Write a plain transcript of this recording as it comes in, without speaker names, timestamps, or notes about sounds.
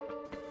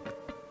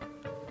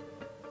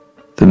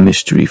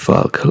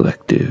Mysteryphile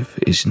Collective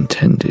is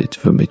intended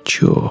for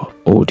mature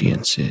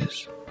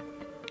audiences.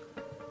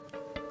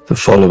 The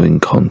following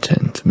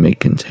content may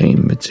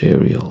contain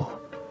material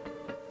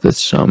that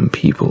some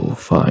people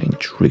find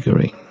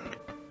triggering.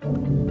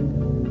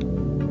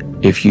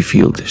 If you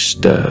feel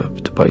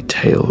disturbed by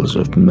tales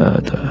of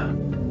murder,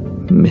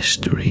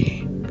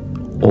 mystery,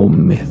 or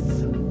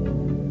myth,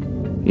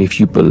 if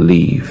you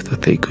believe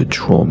that they could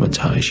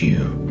traumatize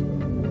you,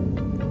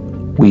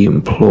 we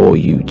implore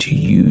you to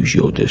use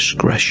your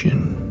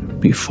discretion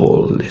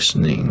before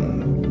listening.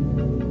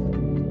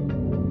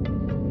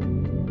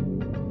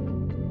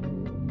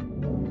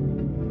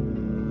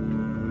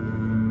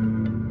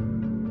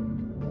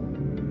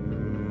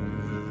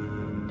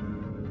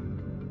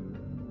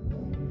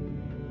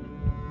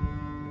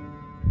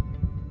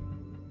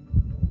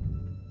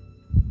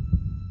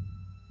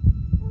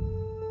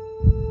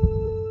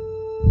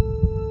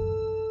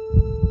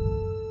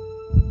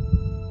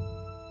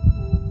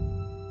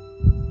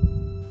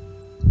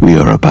 We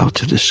are about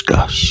to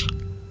discuss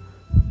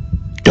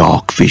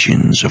dark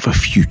visions of a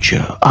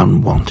future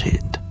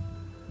unwanted.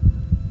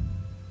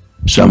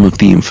 Some of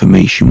the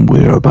information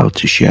we're about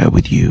to share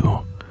with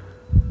you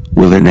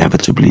will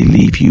inevitably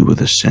leave you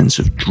with a sense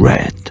of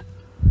dread,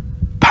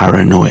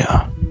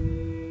 paranoia,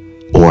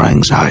 or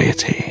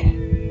anxiety.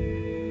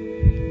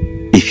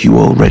 If you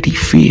already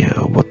fear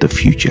what the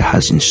future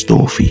has in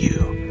store for you,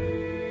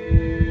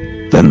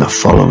 then the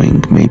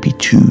following may be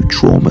too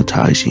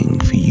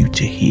traumatizing for you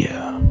to hear.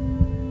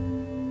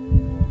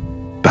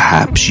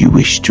 Perhaps you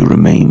wish to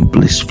remain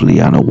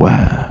blissfully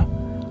unaware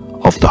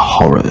of the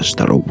horrors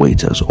that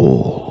await us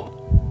all.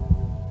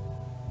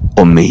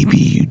 Or maybe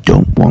you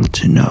don't want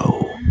to know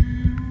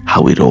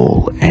how it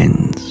all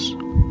ends.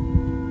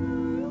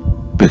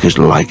 Because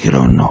like it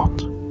or not,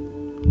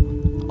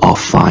 our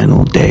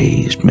final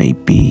days may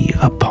be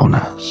upon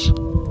us.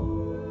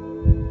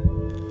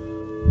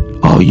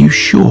 Are you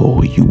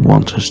sure you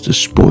want us to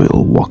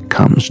spoil what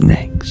comes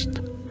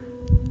next?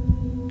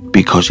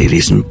 Because it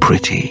isn't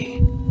pretty.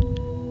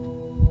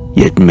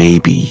 Yet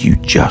maybe you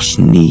just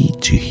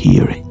need to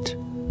hear it.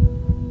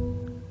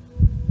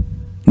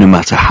 No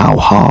matter how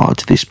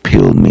hard this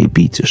pill may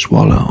be to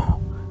swallow,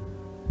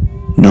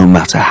 no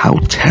matter how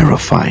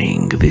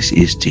terrifying this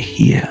is to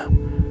hear,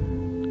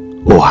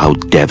 or how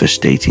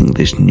devastating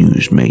this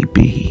news may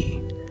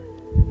be,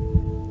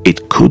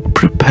 it could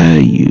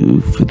prepare you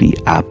for the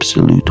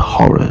absolute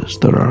horrors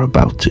that are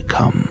about to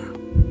come.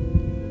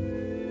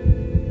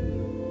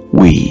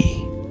 We,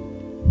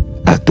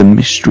 at the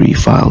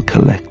Mysteryphile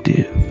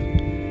Collective,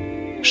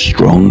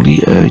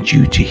 strongly urge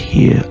you to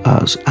hear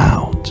us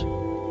out.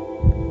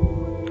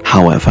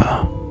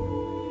 However,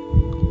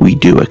 we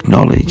do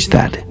acknowledge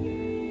that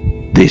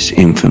this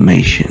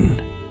information,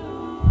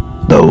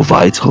 though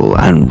vital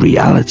and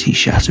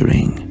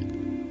reality-shattering,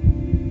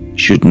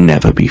 should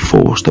never be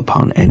forced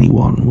upon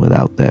anyone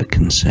without their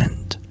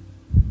consent.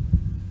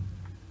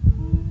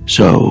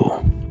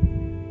 So,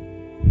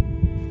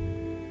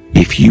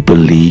 if you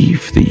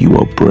believe that you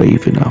are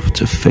brave enough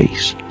to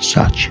face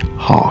such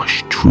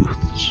harsh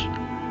truths,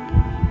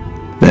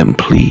 then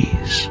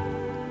please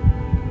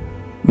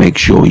make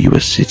sure you are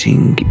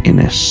sitting in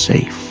a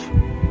safe,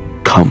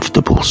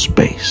 comfortable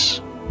space,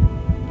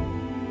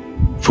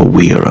 for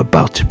we are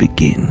about to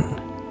begin.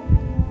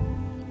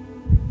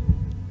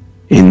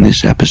 In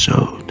this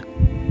episode,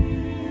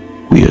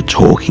 we are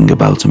talking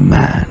about a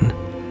man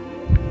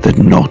that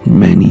not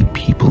many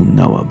people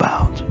know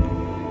about.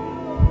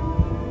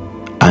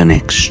 An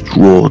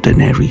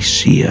extraordinary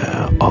seer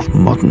of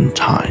modern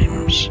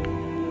times.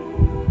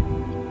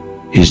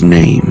 His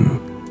name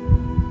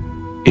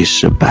is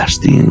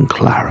Sebastian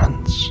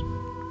Clarence.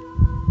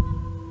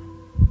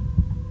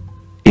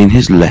 In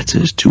his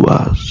letters to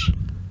us,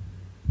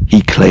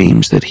 he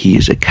claims that he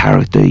is a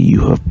character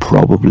you have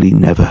probably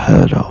never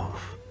heard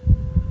of,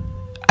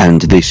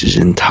 and this is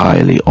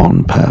entirely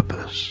on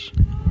purpose,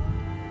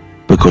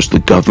 because the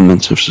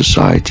governments of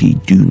society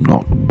do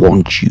not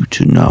want you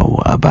to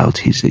know about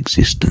his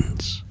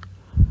existence.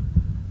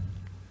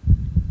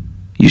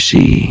 You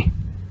see,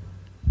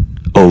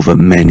 over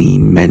many,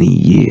 many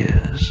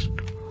years,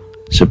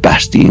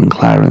 Sebastian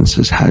Clarence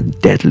has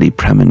had deadly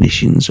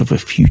premonitions of a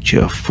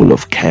future full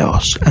of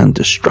chaos and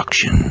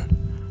destruction.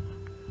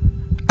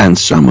 And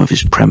some of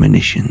his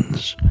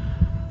premonitions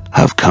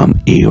have come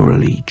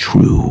eerily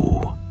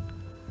true,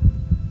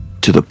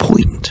 to the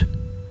point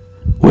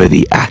where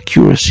the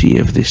accuracy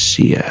of this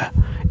seer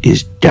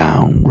is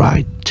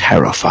downright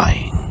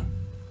terrifying.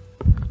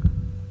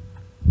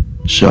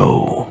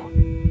 So,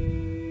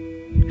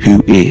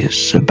 who is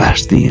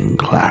Sebastian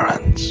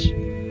Clarence?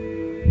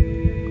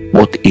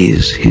 What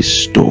is his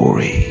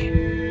story?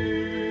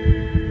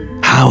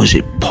 How is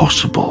it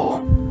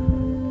possible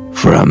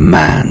for a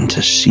man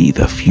to see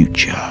the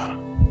future?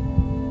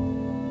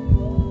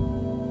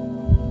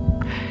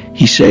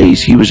 He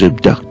says he was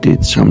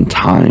abducted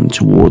sometime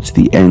towards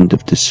the end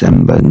of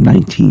December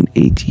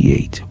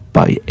 1988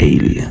 by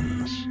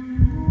aliens.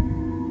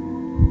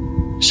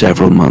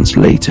 Several months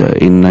later,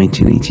 in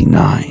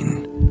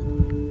 1989,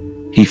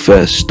 he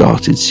first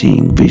started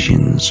seeing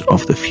visions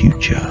of the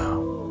future.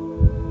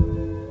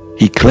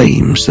 He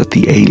claims that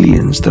the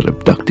aliens that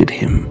abducted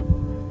him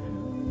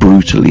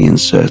brutally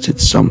inserted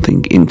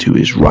something into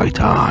his right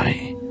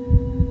eye,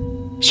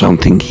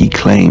 something he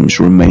claims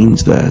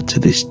remains there to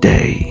this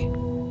day,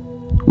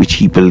 which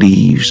he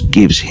believes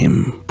gives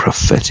him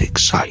prophetic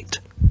sight.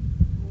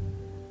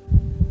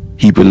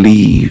 He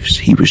believes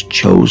he was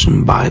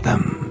chosen by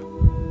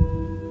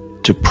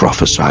them to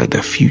prophesy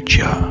the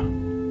future.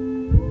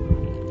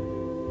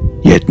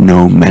 Yet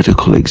no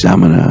medical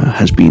examiner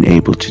has been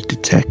able to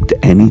detect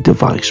any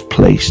device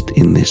placed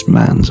in this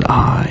man's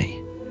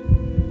eye,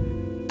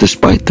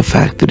 despite the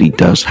fact that he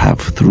does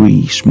have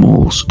 3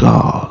 small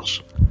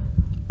scars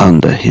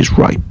under his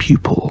right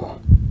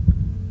pupil.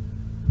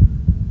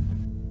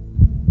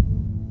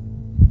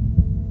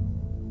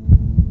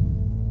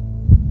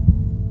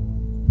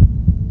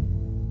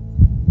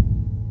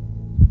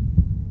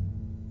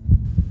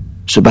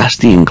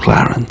 Sebastian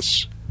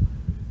Clarence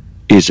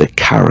is a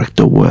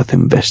character worth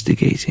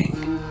investigating.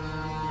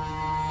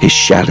 His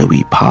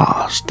shadowy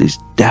past is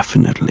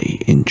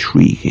definitely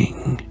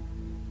intriguing.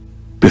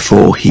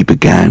 Before he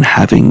began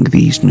having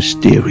these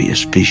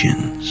mysterious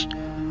visions,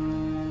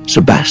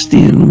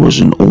 Sebastian was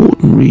an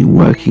ordinary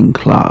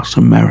working-class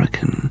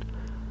American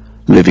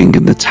living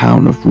in the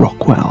town of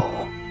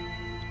Rockwell,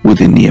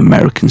 within the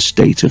American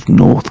state of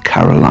North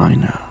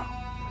Carolina.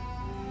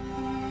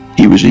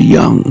 He was a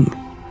young,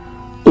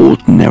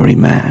 ordinary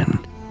man,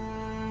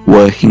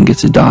 working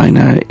at a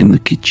diner in the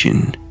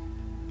kitchen,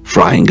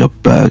 frying up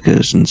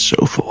burgers and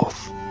so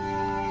forth.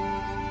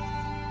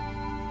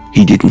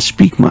 He didn't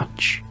speak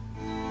much,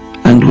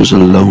 and was a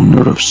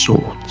loner of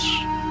sorts,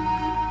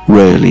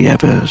 rarely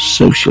ever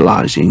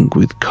socializing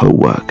with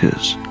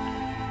co-workers,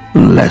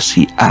 unless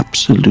he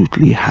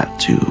absolutely had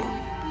to.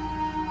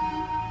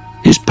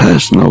 His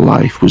personal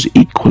life was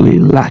equally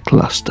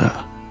lackluster.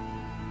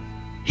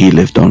 He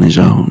lived on his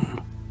own,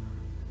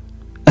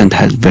 and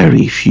had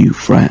very few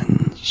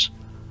friends.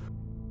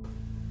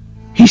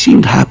 He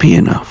seemed happy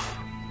enough,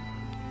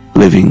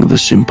 living the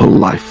simple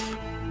life,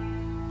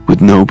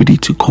 with nobody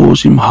to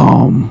cause him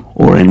harm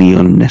or any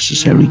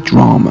unnecessary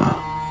drama.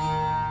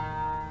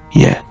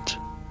 Yet,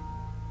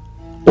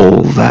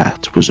 all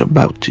that was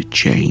about to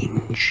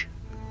change.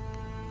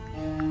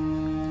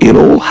 It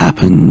all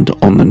happened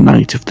on the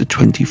night of the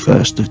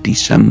 21st of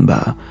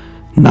December,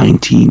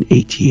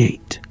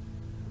 1988.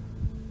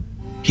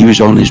 He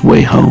was on his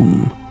way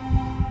home,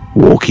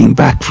 walking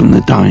back from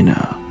the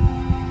diner.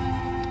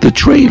 The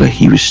trailer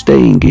he was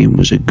staying in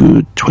was a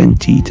good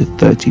 20 to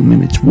 30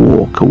 minutes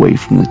walk away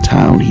from the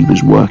town he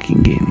was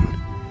working in.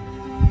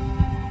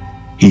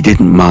 He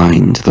didn't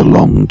mind the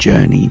long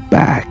journey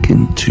back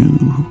and to,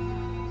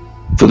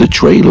 for the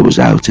trailer was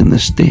out in the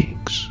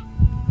sticks.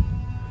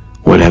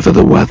 Whatever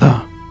the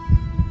weather,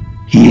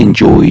 he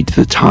enjoyed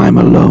the time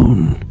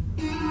alone.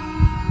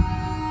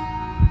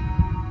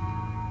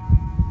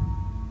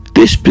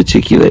 This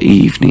particular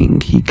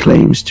evening, he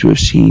claims to have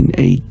seen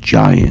a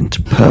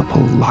giant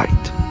purple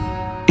light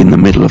in the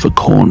middle of a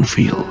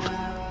cornfield,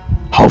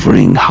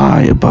 hovering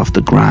high above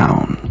the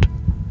ground.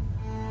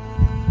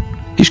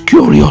 His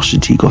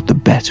curiosity got the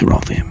better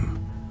of him,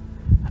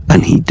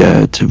 and he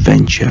dared to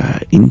venture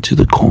into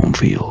the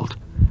cornfield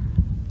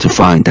to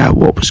find out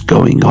what was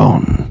going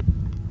on.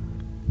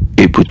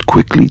 It would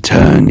quickly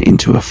turn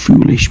into a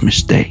foolish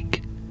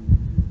mistake.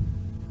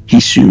 He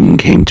soon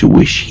came to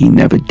wish he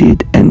never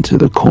did enter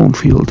the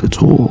cornfield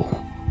at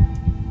all.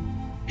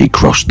 He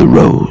crossed the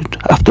road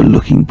after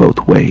looking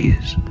both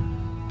ways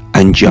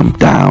and jumped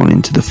down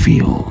into the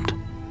field.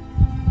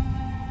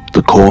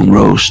 The corn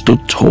row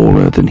stood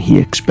taller than he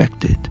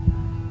expected,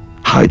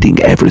 hiding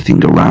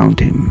everything around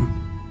him,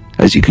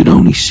 as he could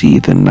only see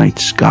the night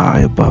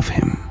sky above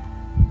him.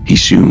 He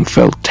soon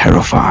felt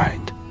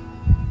terrified.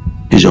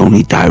 His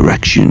only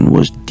direction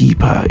was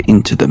deeper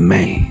into the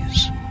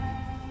maze.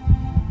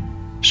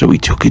 So he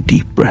took a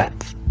deep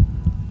breath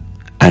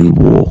and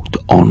walked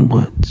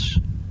onwards,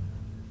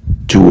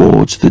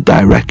 towards the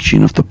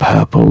direction of the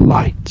purple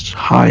lights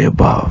high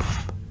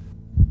above.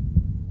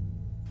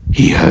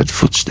 He heard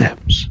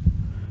footsteps,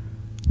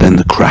 then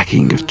the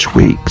cracking of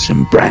twigs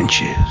and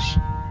branches.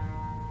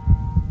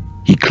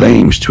 He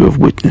claims to have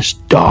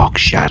witnessed dark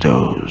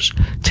shadows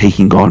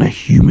taking on a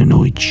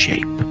humanoid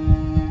shape.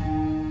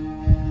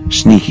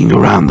 Sneaking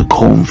around the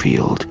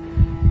cornfield,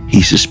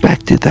 he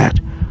suspected that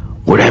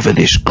whatever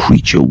this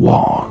creature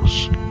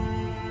was,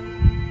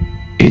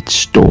 it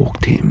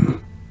stalked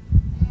him,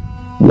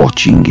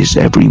 watching his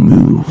every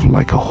move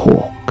like a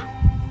hawk.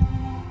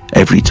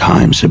 Every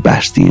time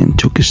Sebastian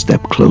took a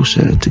step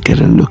closer to get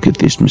a look at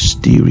this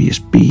mysterious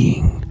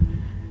being,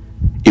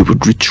 it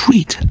would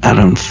retreat at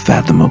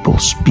unfathomable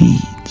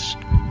speeds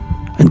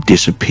and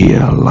disappear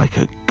like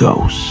a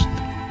ghost.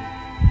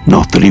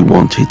 Not that he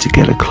wanted to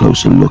get a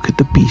closer look at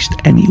the beast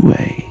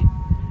anyway,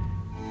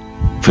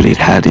 for it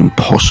had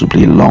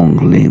impossibly long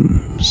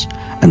limbs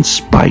and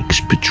spikes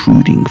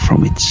protruding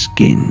from its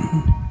skin,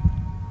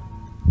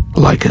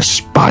 like a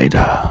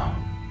spider.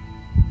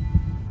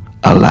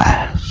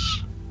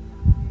 Alas,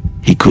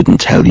 He couldn't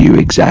tell you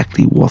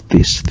exactly what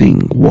this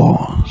thing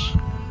was,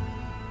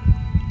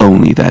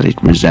 only that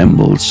it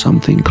resembled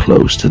something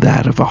close to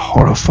that of a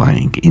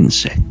horrifying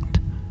insect,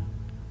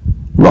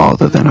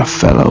 rather than a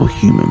fellow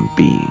human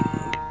being.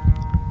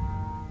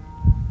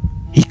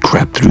 He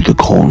crept through the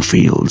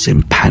cornfields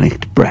in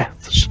panicked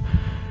breaths,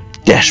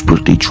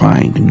 desperately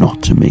trying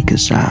not to make a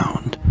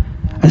sound,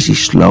 as he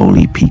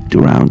slowly peeked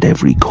around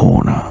every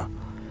corner,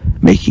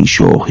 making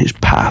sure his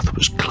path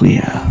was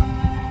clear.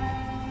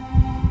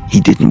 He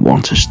didn't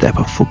want to step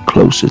a foot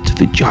closer to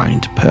the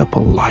giant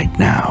purple light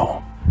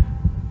now,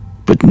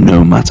 but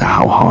no matter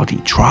how hard he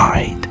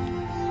tried,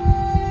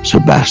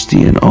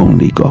 Sebastian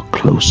only got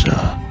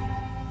closer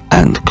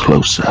and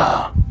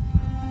closer.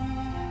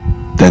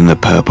 Then the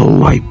purple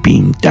light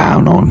beamed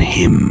down on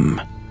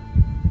him.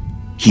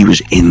 He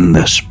was in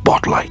the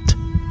spotlight,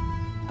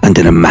 and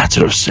in a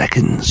matter of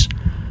seconds,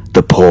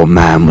 the poor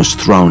man was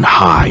thrown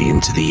high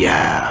into the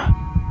air.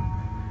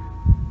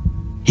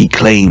 He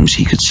claims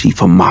he could see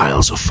for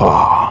miles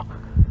afar,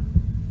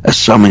 as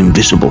some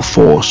invisible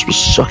force was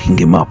sucking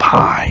him up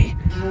high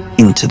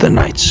into the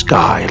night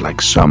sky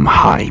like some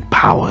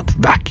high-powered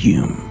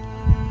vacuum.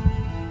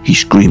 He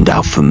screamed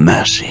out for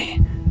mercy,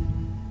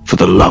 for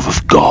the love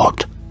of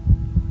God,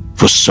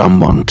 for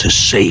someone to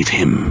save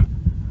him.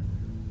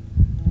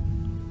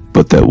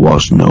 But there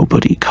was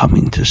nobody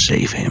coming to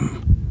save him.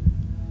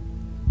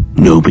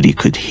 Nobody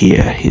could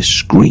hear his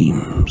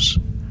screams.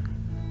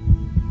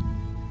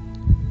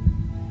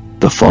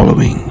 The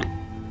following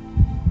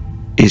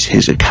is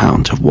his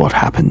account of what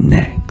happened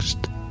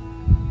next.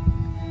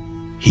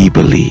 He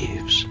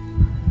believes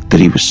that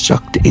he was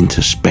sucked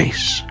into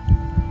space,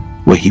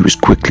 where he was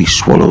quickly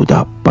swallowed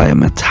up by a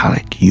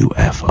metallic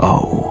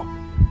UFO.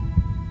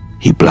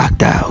 He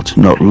blacked out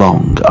not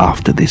long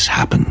after this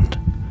happened.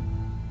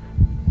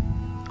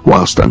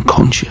 Whilst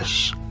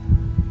unconscious,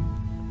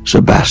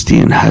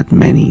 Sebastian had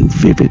many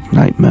vivid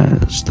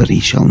nightmares that he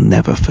shall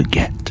never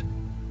forget.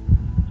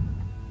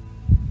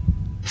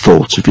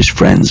 Thoughts of his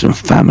friends and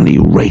family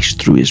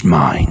raced through his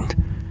mind.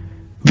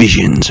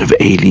 Visions of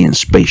alien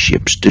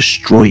spaceships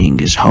destroying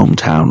his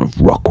hometown of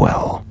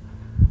Rockwell,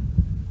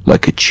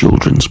 like a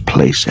children's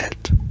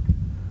playset.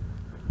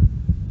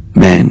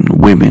 Men,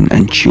 women,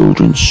 and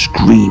children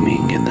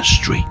screaming in the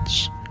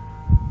streets,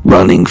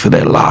 running for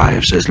their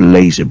lives as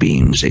laser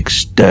beams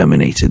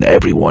exterminated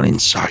everyone in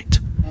sight.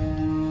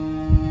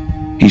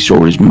 He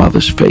saw his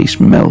mother's face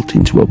melt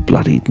into a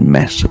bloodied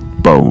mess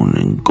of bone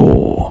and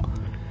gore,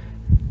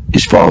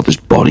 his father's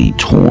body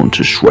torn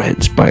to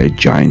shreds by a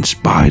giant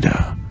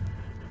spider,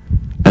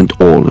 and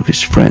all of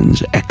his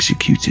friends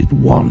executed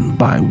one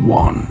by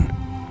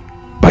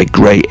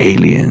grey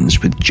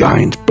aliens with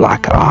giant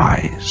black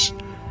eyes.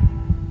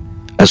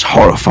 As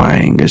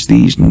horrifying as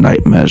these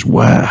nightmares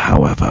were,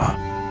 however,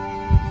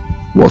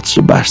 what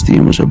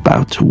Sebastian was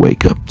about to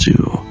wake up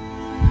to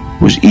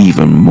was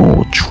even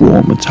more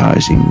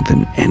traumatizing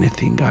than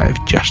anything I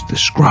have just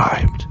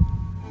described.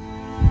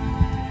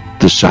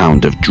 The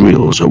sound of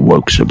drills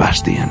awoke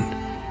Sebastian.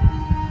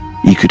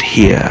 He could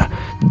hear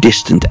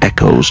distant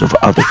echoes of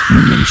other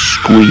humans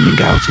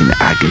screaming out in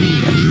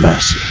agony and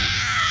mercy.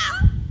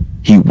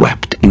 He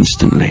wept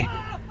instantly,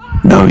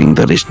 knowing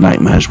that his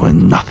nightmares were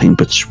nothing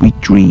but sweet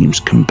dreams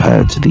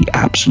compared to the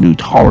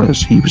absolute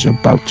horrors he was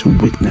about to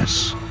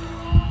witness.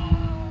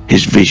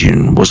 His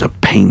vision was a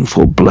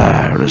painful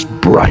blur as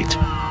bright,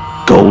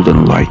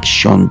 golden light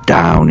shone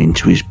down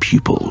into his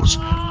pupils,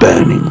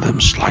 burning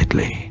them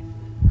slightly.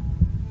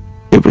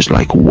 It was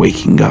like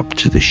waking up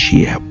to the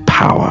sheer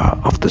power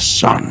of the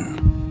sun.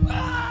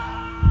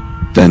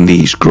 Then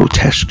these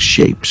grotesque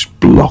shapes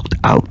blocked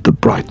out the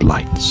bright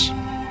lights.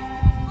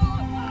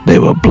 They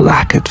were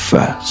black at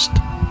first,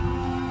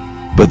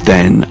 but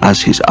then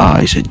as his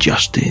eyes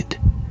adjusted,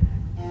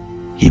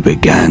 he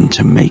began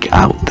to make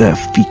out their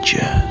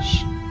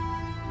features.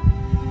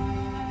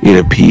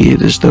 It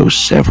appeared as though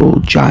several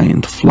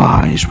giant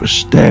flies were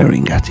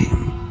staring at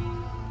him,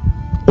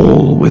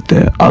 all with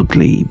their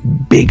ugly,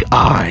 big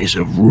eyes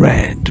of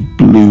red,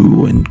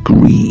 blue, and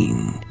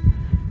green.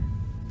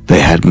 They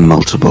had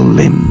multiple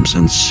limbs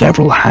and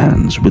several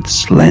hands with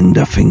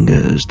slender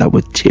fingers that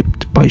were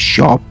tipped by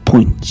sharp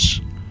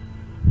points.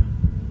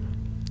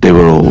 They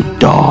were all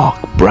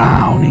dark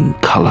brown in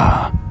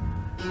color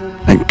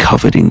and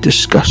covered in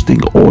disgusting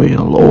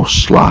oil or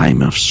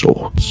slime of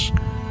sorts,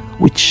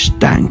 which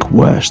stank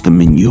worse than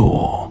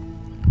manure.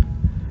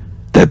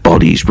 Their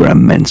bodies were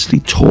immensely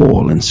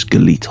tall and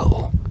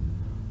skeletal.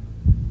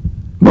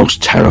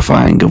 Most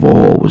terrifying of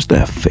all was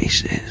their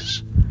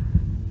faces.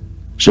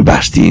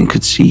 Sebastian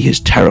could see his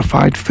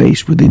terrified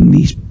face within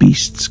these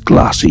beasts'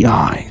 glassy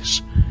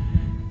eyes.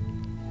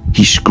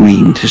 He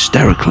screamed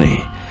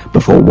hysterically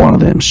before one of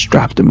them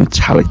strapped a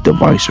metallic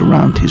device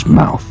around his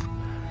mouth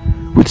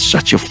with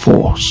such a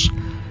force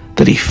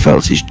that he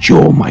felt his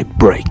jaw might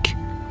break.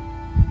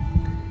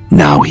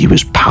 Now he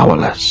was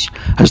powerless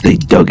as they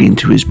dug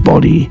into his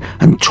body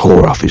and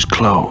tore off his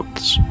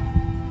clothes.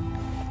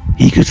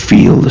 He could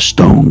feel the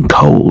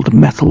stone-cold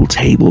metal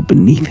table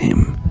beneath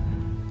him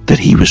that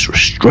he was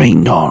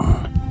restrained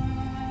on.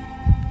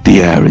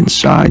 The air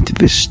inside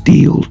this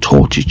steel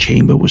torture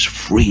chamber was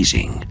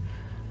freezing,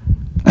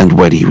 and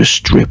when he was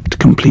stripped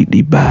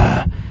completely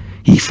bare,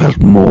 he felt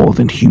more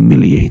than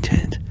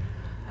humiliated,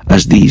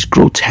 as these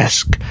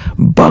grotesque,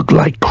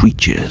 bug-like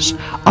creatures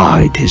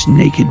eyed his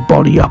naked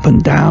body up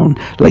and down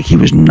like he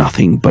was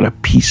nothing but a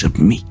piece of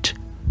meat.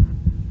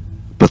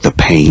 But the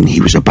pain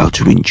he was about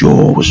to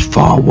endure was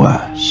far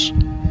worse.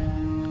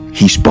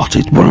 He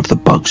spotted one of the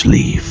bugs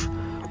leave,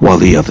 while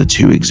the other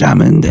two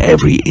examined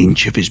every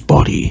inch of his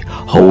body,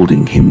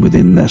 holding him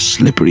within their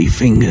slippery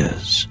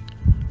fingers.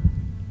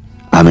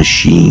 A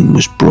machine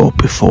was brought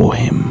before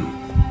him.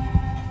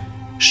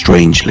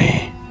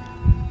 Strangely,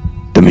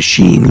 the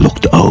machine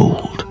looked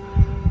old,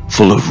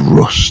 full of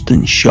rust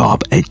and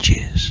sharp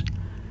edges.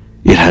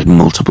 It had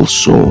multiple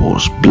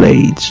saws,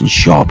 blades, and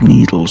sharp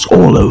needles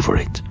all over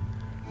it.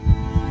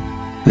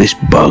 This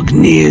bug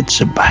neared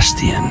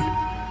Sebastian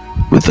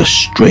with a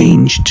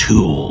strange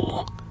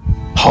tool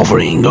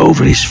hovering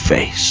over his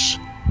face.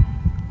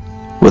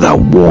 Without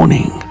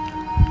warning,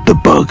 the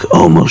bug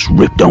almost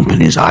ripped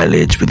open his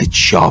eyelids with its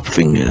sharp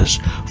fingers,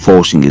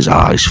 forcing his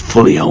eyes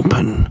fully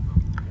open.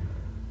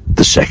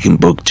 The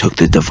second bug took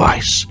the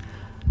device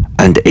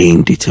and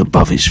aimed it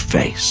above his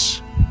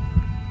face.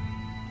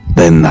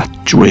 Then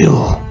that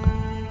drill,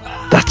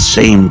 that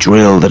same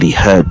drill that he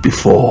heard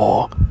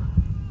before.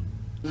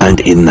 And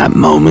in that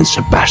moment,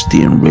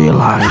 Sebastian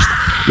realized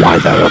why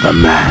that other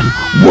man,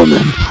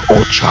 woman,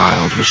 or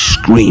child was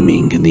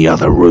screaming in the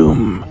other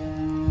room.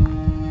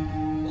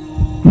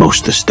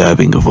 Most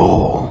disturbing of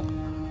all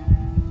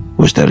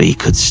was that he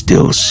could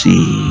still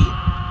see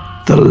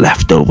the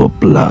leftover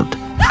blood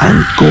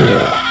and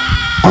gore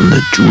on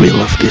the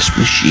drill of this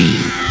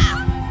machine.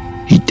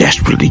 He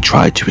desperately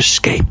tried to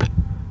escape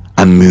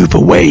and move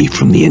away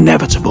from the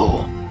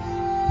inevitable,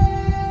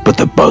 but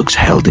the bugs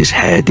held his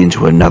head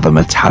into another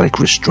metallic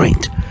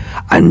restraint,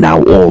 and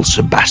now all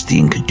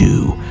Sebastian could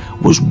do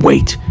was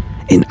wait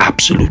in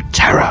absolute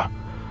terror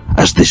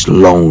as this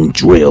long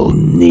drill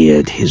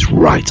neared his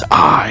right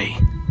eye.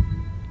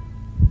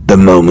 The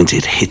moment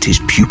it hit his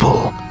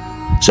pupil,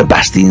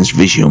 Sebastian's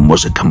vision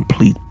was a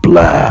complete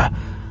blur,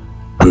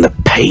 and the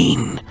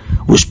pain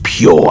was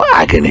pure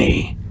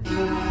agony.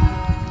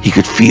 He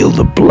could feel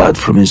the blood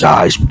from his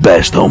eyes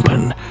burst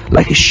open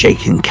like a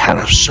shaken can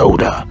of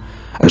soda,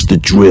 as the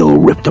drill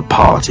ripped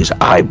apart his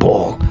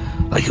eyeball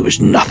like it was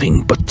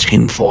nothing but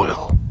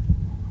tinfoil.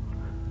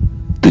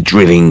 The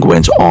drilling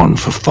went on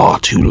for far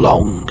too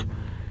long.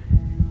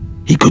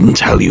 He couldn't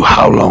tell you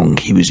how long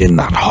he was in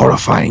that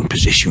horrifying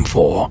position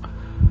for,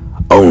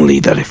 only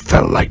that it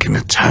felt like an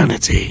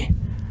eternity.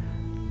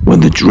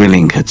 When the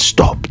drilling had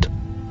stopped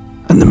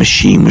and the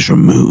machine was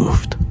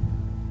removed,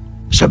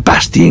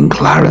 Sebastian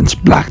Clarence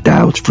blacked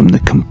out from the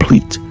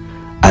complete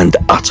and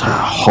utter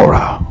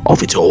horror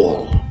of it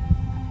all.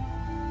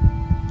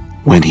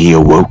 When he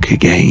awoke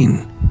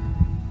again,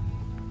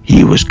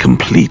 he was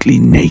completely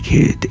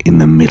naked in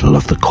the middle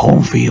of the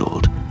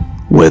cornfield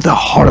where the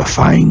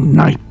horrifying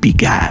night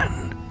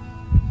began.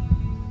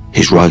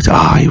 His right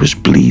eye was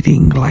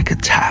bleeding like a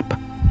tap,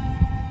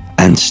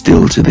 and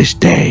still to this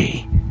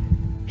day,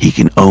 he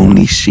can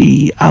only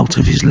see out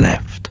of his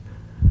left.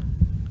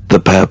 The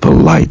purple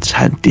lights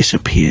had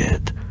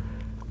disappeared,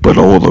 but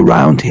all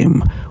around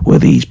him were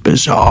these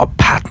bizarre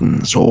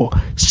patterns or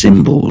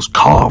symbols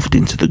carved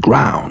into the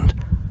ground,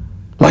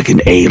 like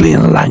an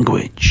alien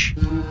language.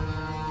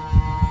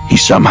 He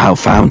somehow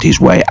found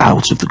his way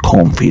out of the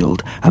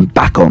cornfield and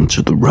back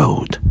onto the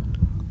road.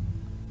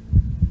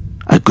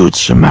 A good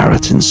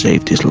Samaritan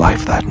saved his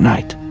life that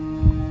night,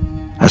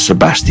 as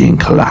Sebastian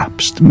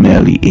collapsed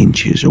merely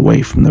inches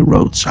away from the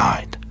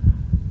roadside.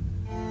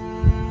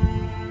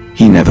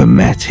 He never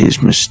met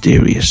his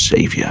mysterious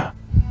savior.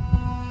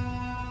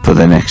 For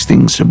the next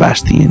thing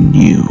Sebastian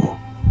knew,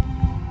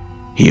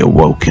 he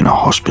awoke in a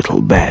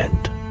hospital bed.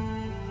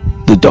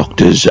 The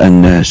doctors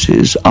and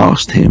nurses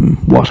asked him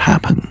what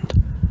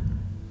happened,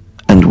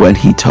 and when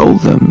he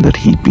told them that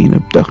he'd been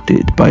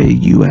abducted by a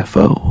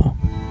UFO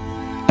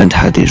and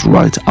had his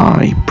right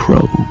eye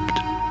probed,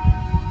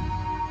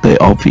 they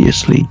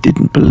obviously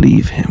didn't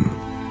believe him.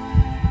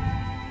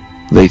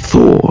 They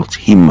thought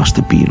he must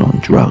have been on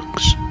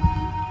drugs,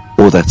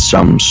 or that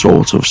some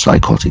sort of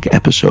psychotic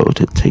episode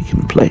had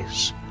taken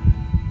place,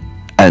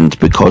 and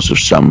because of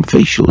some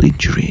facial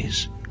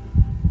injuries,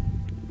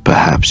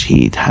 perhaps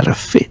he'd had a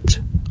fit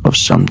of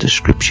some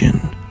description.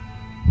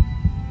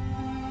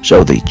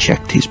 So they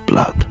checked his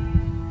blood,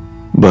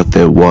 but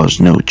there was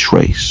no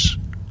trace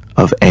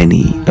of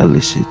any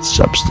illicit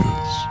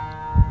substance.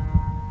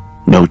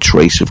 No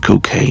trace of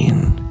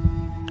cocaine,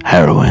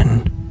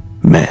 heroin,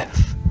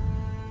 meth,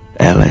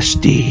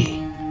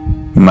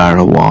 LSD,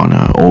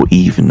 marijuana, or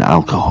even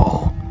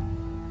alcohol.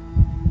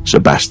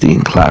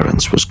 Sebastian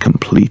Clarence was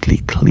completely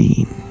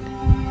clean.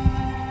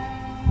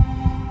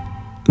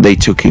 They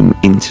took him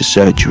into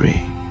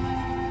surgery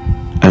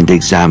and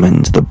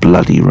examined the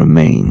bloody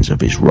remains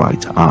of his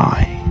right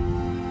eye.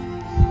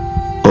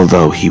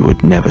 Although he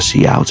would never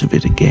see out of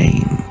it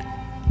again,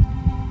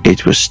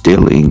 it was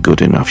still in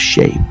good enough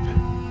shape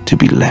to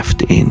be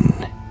left in.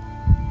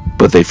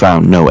 but they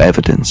found no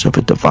evidence of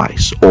a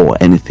device or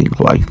anything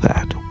like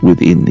that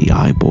within the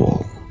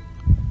eyeball.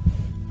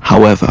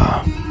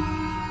 However,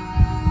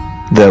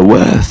 there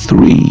were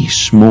 3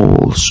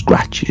 small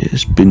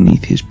scratches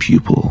beneath his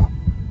pupil,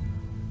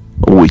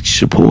 which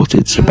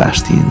supported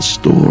Sebastian's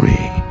story.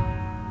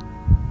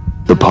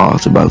 The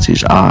part about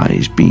his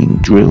eyes being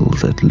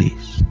drilled, at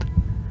least.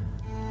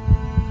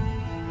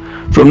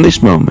 From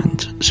this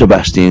moment,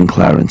 Sebastian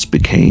Clarence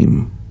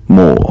became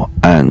more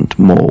and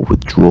more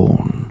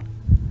withdrawn.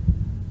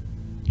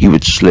 He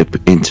would slip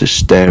into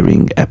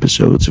staring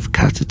episodes of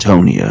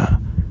catatonia,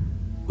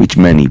 which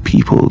many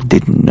people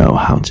didn't know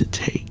how to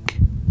take.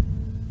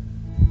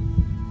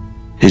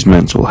 His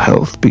mental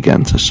health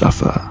began to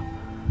suffer,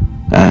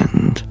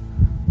 and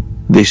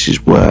this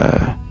is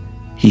where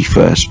he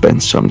first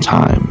spent some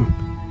time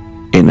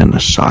in an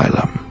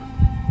asylum.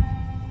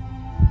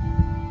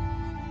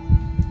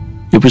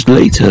 It was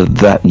later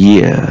that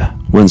year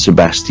when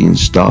Sebastian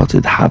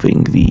started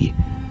having the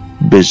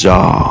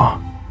bizarre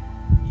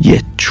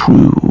yet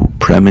true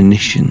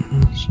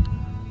premonitions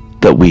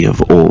that we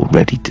have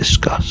already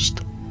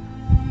discussed.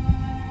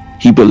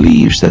 He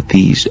believes that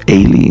these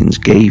aliens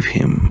gave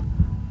him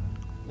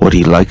what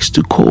he likes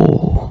to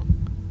call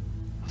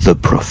the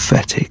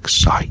prophetic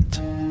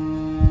sight.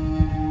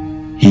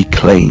 He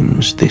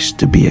claims this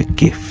to be a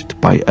gift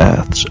by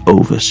Earth's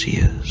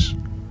overseers,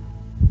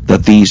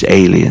 that these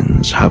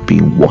aliens have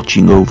been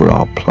watching over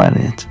our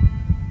planet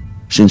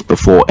since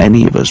before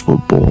any of us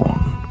were born,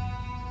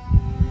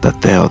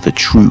 that they are the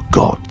true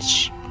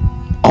gods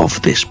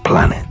of this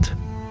planet,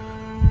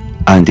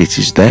 and it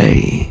is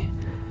they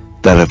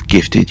that have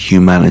gifted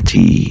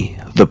humanity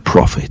the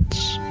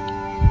prophets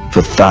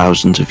for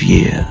thousands of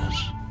years,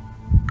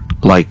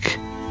 like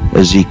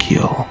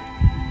Ezekiel,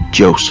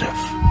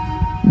 Joseph,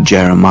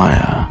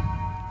 Jeremiah,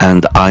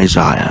 and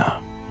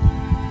Isaiah,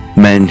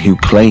 men who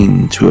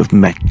claimed to have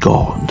met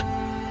God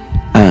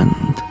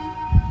and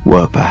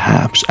were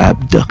perhaps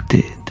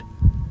abducted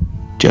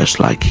just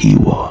like he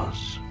was.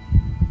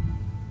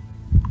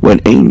 When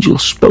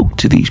angels spoke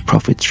to these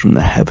prophets from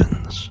the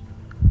heavens,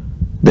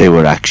 they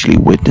were actually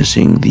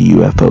witnessing the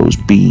UFO's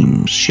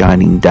beams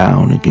shining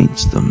down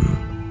against them.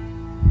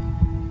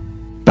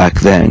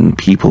 Back then,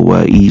 people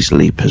were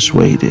easily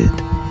persuaded.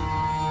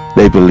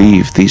 They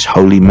believed these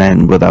holy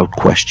men without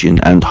question,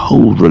 and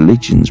whole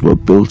religions were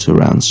built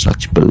around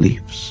such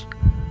beliefs.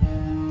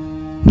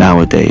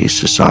 Nowadays,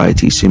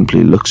 society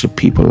simply looks at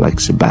people like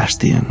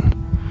Sebastian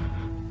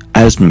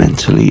as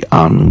mentally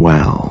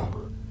unwell.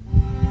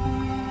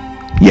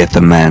 Yet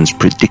the man's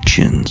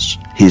predictions,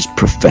 his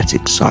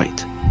prophetic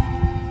sight,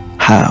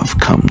 have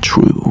come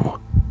true.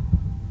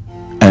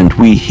 And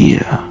we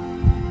here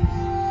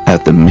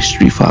at the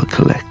Mysteryphile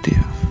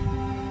Collective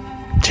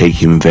take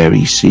him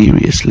very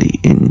seriously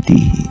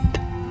indeed.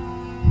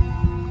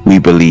 We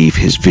believe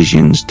his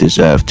visions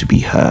deserve to be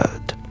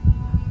heard.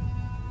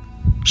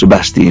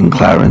 Sebastian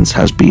Clarence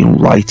has been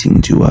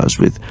writing to us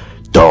with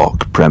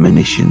dark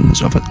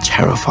premonitions of a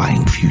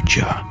terrifying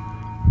future,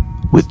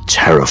 with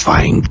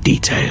terrifying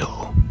detail,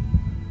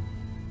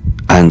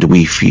 and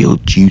we feel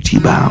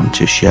duty-bound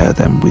to share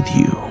them with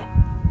you,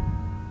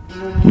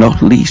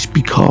 not least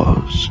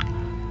because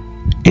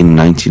in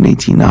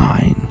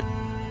 1989,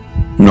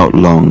 not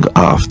long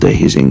after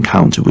his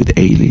encounter with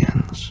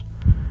aliens,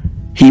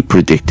 he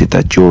predicted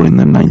that during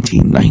the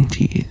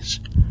 1990s,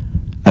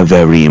 a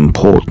very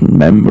important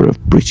member of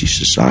British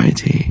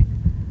society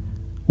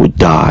would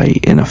die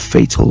in a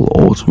fatal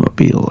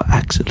automobile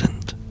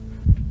accident.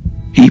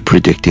 He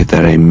predicted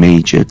that a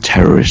major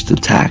terrorist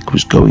attack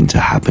was going to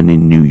happen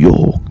in New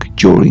York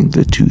during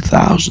the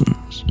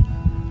 2000s.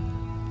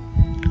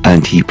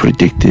 And he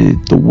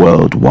predicted the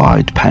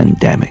worldwide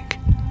pandemic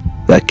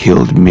that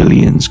killed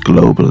millions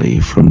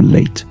globally from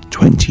late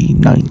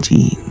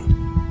 2019.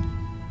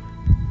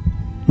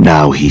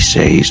 Now he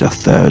says a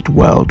third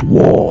world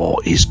war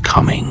is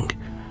coming,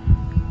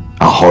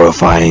 a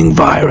horrifying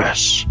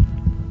virus,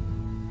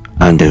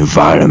 and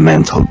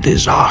environmental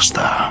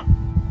disaster,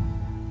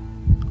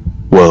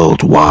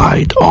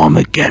 worldwide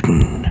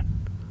Armageddon,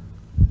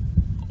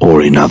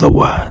 or in other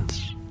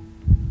words,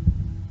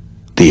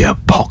 the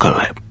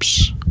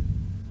apocalypse.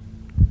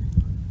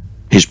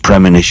 His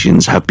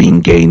premonitions have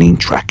been gaining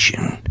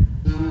traction,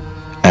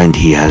 and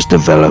he has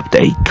developed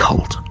a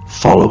cult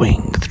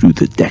following through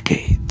the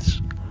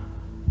decades.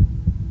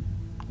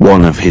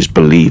 One of his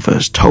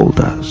believers told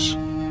us,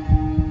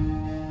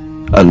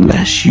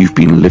 "Unless you've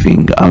been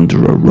living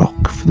under a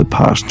rock for the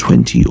past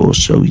 20 or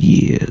so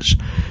years,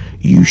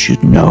 you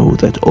should know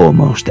that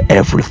almost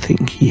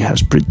everything he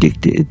has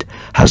predicted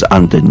has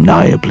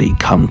undeniably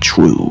come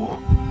true.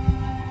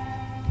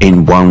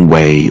 In one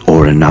way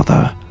or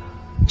another,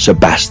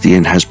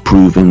 Sebastian has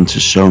proven to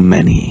so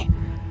many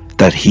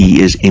that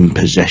he is in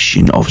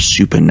possession of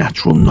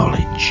supernatural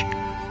knowledge,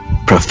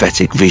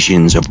 prophetic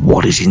visions of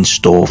what is in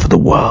store for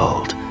the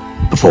world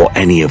before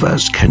any of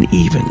us can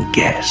even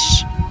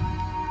guess.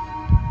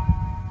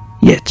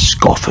 Yet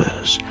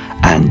scoffers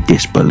and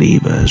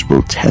disbelievers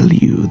will tell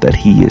you that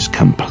he is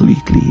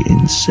completely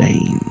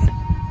insane.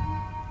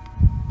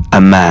 A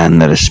a man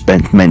that has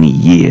spent many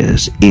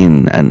years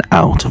in and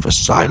out of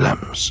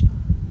asylums.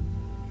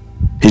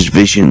 His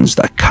visions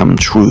that come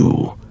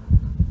true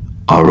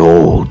are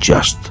all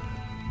just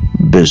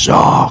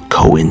bizarre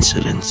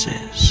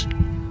coincidences.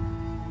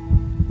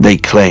 They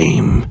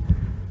claim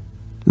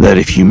that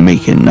if you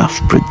make enough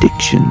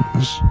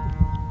predictions,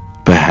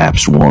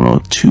 perhaps one or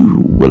two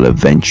will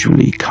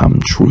eventually come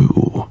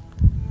true.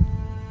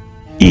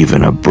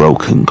 Even a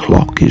broken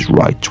clock is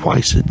right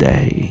twice a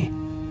day.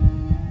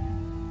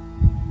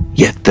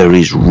 Yet there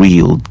is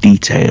real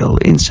detail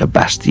in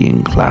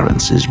Sebastian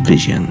Clarence's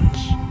visions.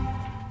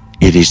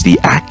 It is the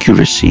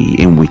accuracy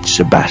in which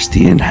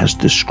Sebastian has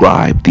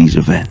described these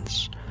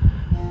events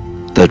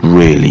that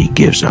really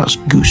gives us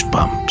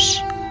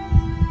goosebumps.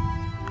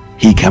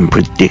 He can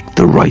predict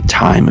the right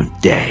time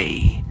of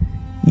day,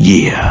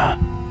 year,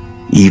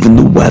 even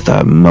the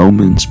weather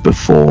moments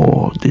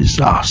before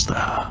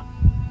disaster.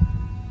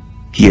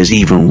 He has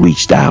even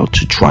reached out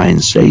to try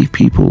and save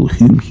people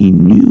whom he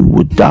knew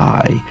would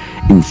die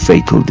in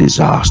fatal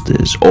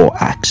disasters or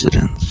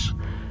accidents.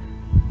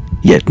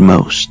 Yet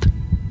most,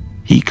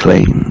 he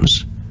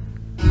claims,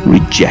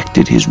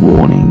 rejected his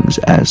warnings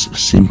as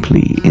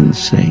simply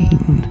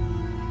insane.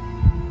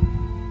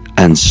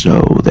 And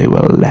so they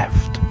were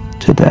left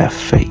to their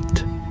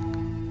fate.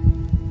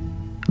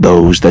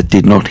 Those that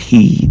did not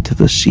heed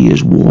the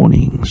seer's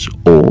warnings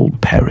all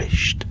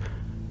perished.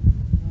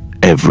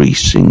 Every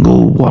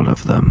single one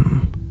of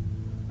them.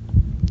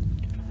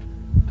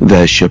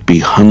 There should be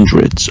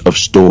hundreds of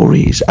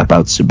stories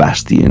about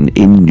Sebastian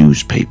in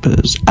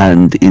newspapers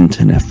and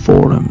internet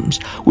forums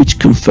which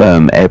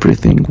confirm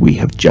everything we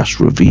have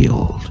just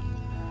revealed.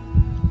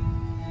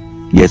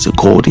 Yet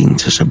according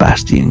to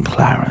Sebastian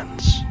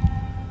Clarence,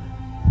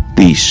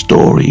 these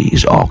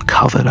stories are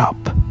covered up.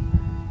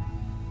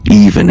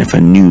 Even if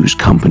a news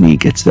company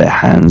gets their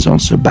hands on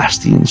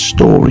Sebastian's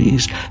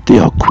stories, they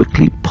are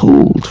quickly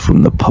pulled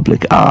from the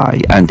public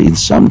eye, and in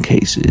some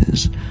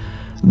cases,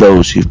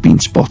 those who've been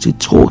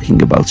spotted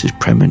talking about his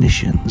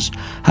premonitions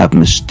have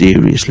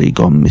mysteriously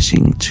gone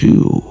missing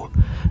too,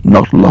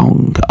 not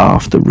long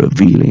after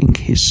revealing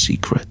his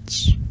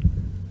secrets.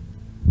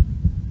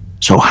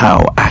 So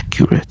how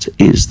accurate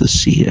is the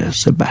seer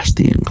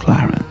Sebastian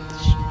Clarence?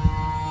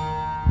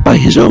 By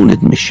his own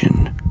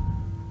admission,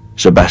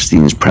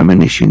 Sebastian's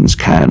premonitions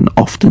can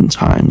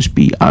oftentimes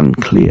be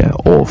unclear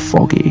or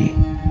foggy.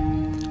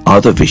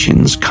 Other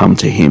visions come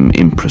to him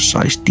in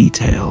precise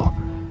detail,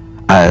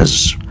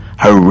 as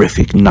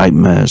horrific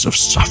nightmares of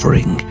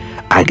suffering,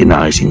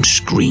 agonizing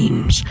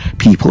screams,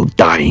 people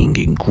dying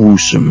in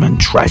gruesome and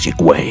tragic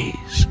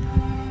ways.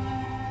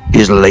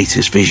 His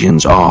latest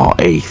visions are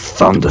a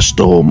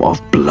thunderstorm of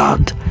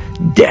blood,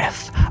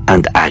 death,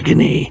 and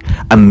agony,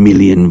 a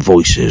million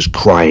voices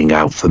crying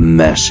out for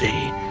mercy,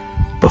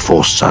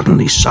 before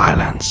suddenly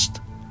silenced.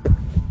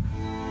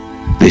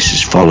 This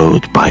is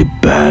followed by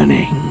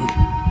burning,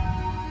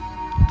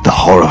 the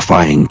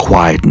horrifying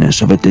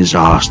quietness of a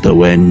disaster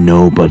where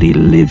nobody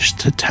lives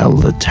to tell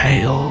the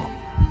tale,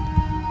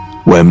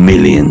 where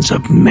millions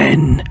of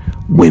men,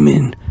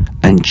 women,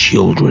 and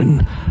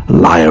children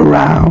lie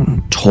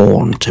around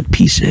torn to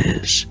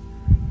pieces.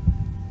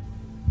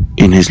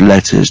 In his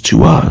letters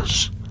to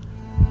us,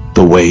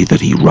 the way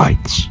that he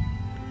writes,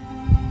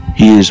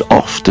 he is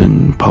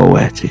often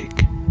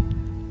poetic,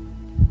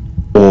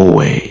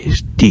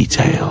 always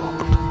detailed.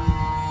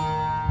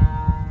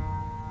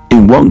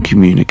 In one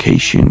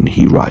communication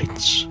he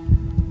writes,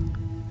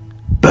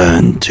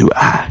 "Burned to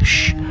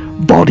ash,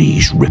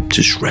 bodies ripped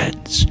to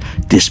shreds,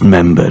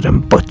 dismembered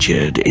and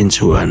butchered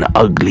into an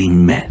ugly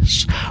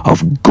mess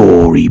of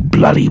gory,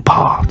 bloody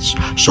parts,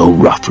 so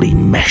roughly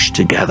meshed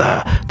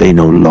together they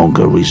no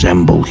longer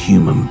resemble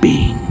human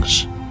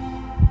beings."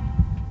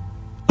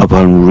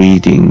 Upon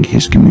reading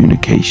his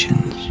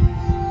communications,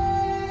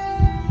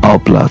 our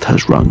blood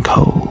has run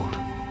cold.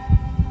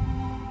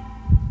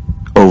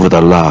 Over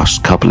the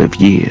last couple of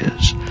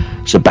years,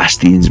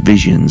 Sebastian's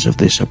visions of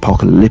this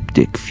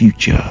apocalyptic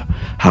future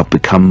have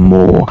become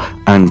more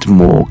and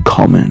more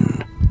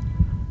common.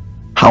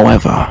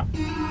 However,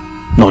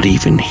 not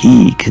even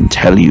he can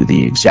tell you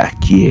the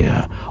exact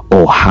year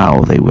or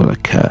how they will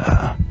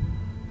occur,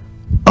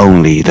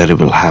 only that it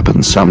will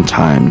happen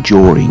sometime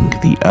during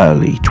the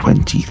early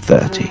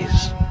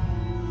 2030s.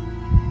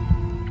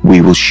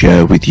 We will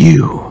share with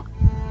you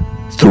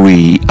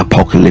 3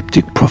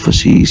 apocalyptic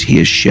prophecies he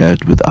has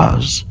shared with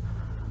us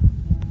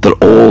that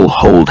all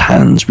hold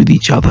hands with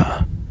each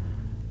other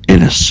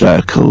in a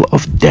circle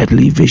of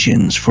deadly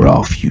visions for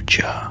our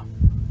future.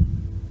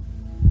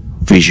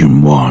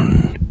 Vision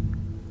 1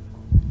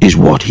 is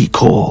what he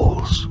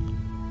calls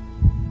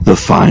the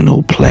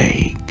final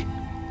plague.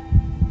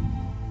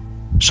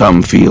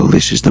 Some feel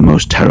this is the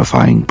most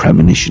terrifying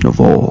premonition of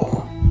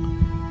all.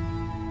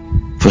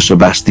 For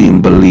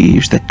Sebastian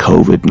believes that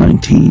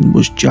COVID-19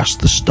 was just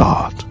the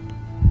start.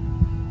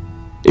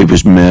 It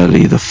was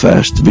merely the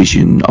first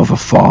vision of a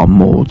far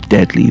more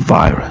deadly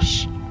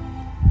virus,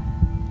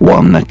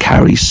 one that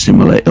carries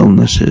similar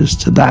illnesses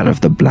to that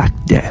of the Black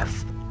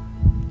Death.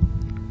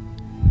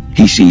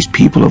 He sees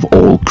people of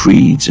all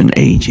creeds and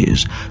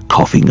ages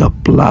coughing up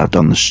blood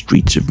on the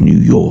streets of New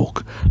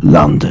York,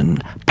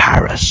 London,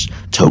 Paris,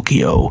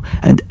 Tokyo,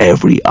 and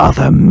every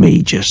other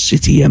major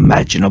city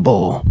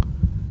imaginable.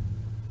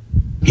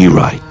 He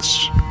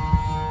writes,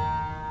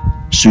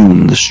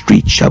 "Soon the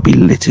streets shall be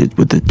littered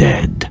with the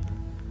dead.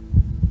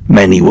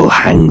 Many will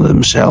hang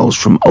themselves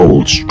from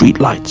old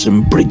streetlights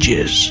and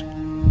bridges.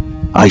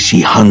 I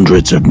see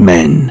hundreds of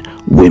men,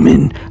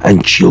 women,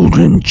 and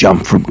children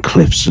jump from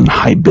cliffs and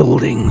high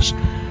buildings.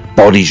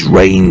 Bodies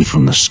rain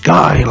from the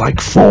sky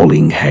like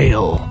falling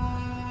hail.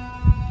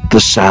 The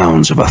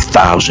sounds of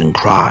 1,000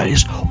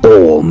 cries,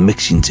 all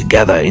mixing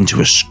together into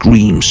a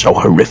scream so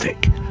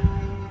horrific.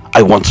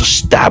 I want to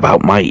stab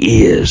out my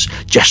ears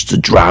just to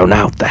drown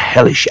out the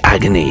hellish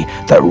agony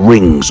that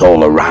rings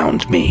all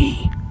around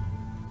me.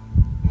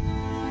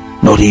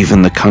 Not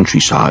even the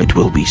countryside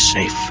will be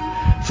safe,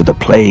 for the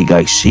plague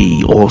I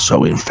see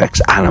also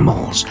infects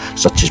animals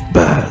such as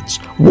birds,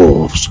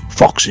 wolves,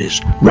 foxes,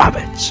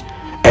 rabbits,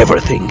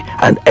 everything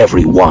and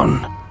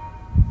everyone.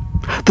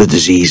 The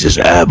disease is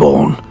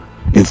airborne,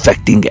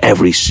 infecting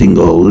every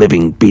single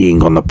living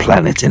being on the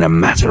planet in a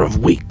matter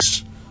of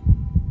weeks.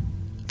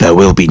 There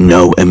will be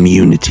no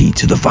immunity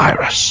to the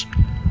virus,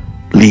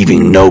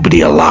 leaving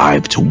nobody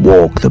alive to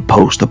walk the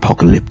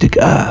post-apocalyptic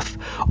Earth,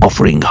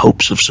 offering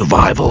hopes of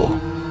survival.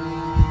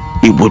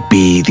 It would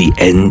be the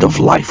end of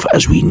life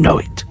as we know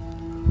it.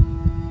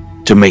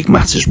 To make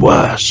matters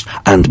worse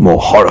and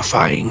more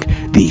horrifying,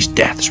 these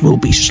deaths will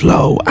be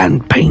slow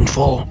and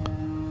painful.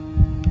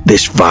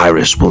 This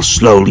virus will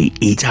slowly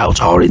eat out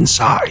our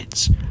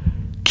insides,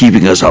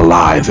 keeping us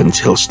alive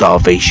until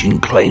starvation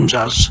claims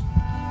us."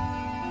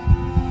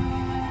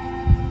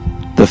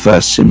 The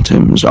first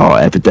symptoms are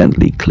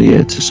evidently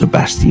clear to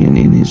Sebastian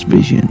in his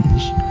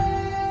visions.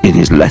 In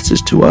his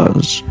letters to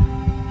us,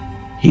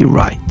 he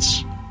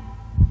writes,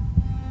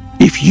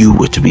 "If you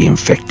were to be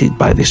infected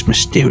by this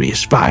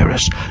mysterious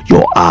virus,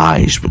 your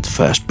eyes would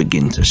first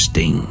begin to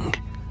sting.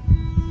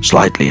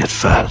 Slightly at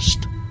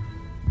first,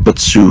 but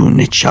soon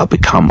it shall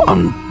become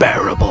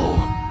unbearable,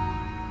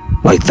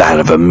 like that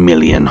of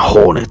 1,000,000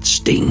 hornet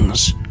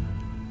stings.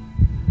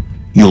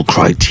 You'll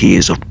cry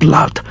tears of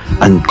blood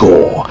and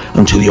gore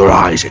until your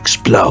eyes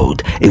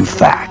explode. In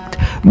fact,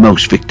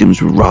 most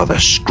victims would rather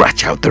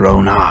scratch out their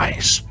own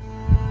eyes.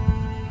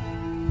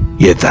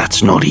 Yet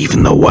that's not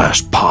even the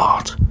worst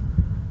part.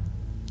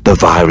 The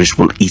virus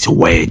will eat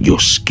away at your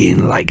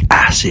skin like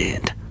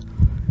acid.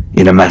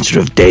 In a matter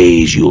of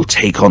days, you'll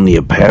take on the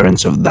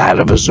appearance of that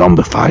of a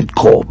zombified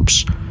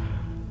corpse.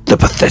 The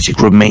pathetic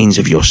remains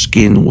of your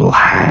skin will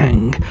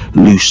hang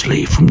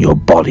loosely from your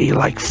body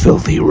like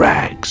filthy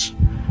rags.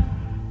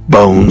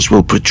 Bones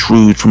will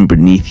protrude from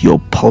beneath your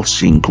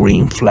pulsing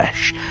green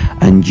flesh,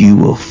 and you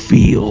will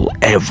feel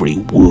every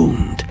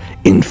wound,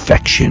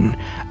 infection,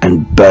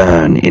 and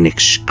burn in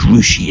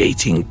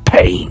excruciating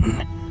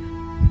pain.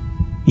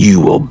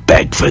 You will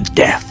beg for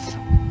death.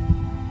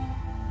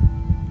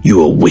 You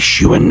will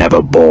wish you were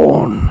never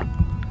born.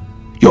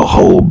 Your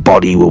whole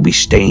body will be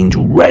stained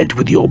red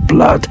with your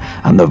blood,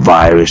 and the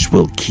virus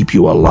will keep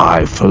you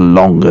alive for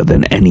longer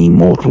than any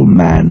mortal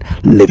man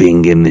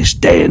living in this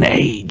day and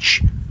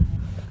age.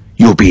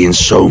 You'll be in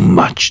so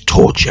much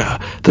torture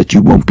that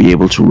you won't be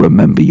able to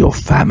remember your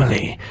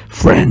family,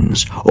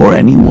 friends, or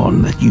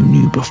anyone that you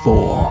knew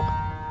before.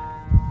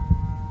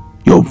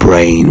 Your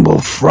brain will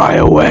fry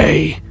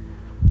away,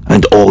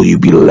 and all you'll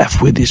be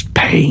left with is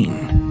pain.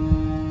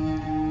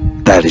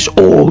 That is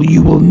all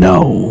you will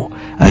know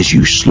as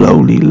you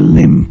slowly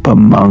limp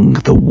among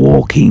the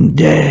walking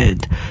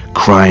dead,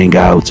 crying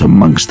out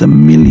amongst the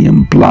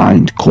 1,000,000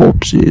 blind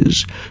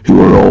corpses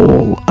who are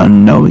all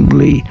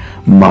unknowingly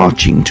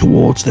marching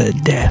towards their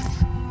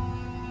death.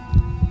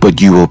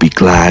 But you will be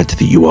glad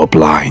that you are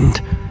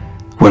blind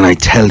when I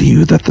tell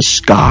you that the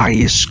sky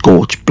is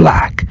scorched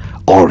black,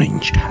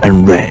 orange,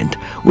 and red,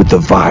 with the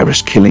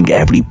virus killing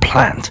every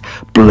plant,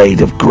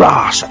 blade of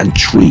grass, and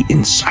tree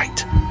in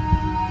sight.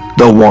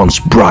 The once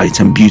bright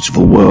and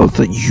beautiful world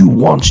that you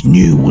once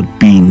knew would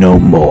be no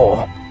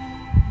more.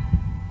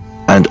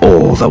 And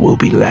all that will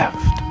be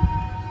left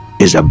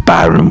is a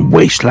barren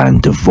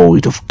wasteland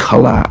devoid of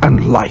color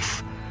and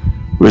life,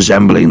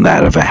 resembling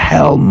that of a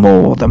hell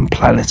more than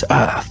planet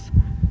Earth.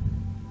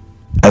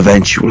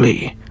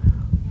 Eventually,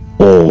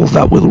 all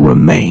that will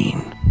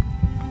remain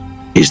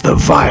is the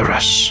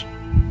virus."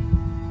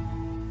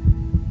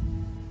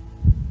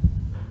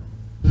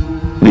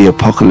 The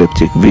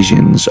apocalyptic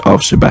visions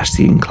of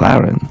Sebastian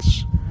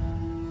Clarence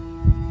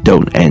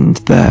don't end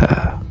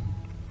there.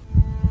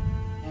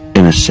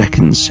 In a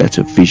second set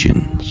of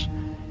visions,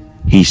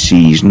 he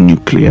sees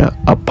nuclear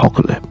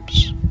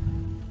apocalypse.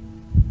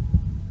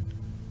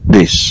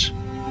 This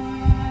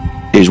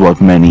is what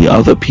many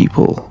other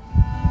people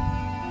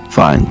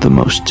find the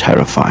most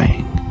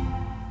terrifying,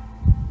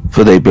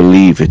 for they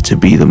believe it to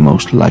be the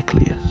most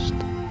likeliest.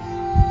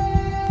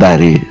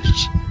 That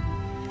is,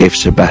 if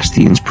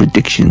Sebastian's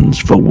predictions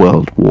for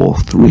World War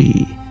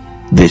III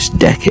this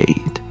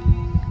decade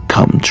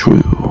come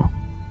true.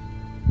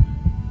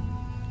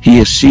 He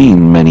has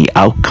seen many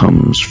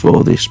outcomes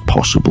for this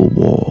possible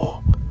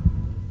war,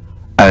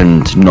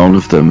 and none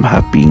of them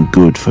have been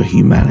good for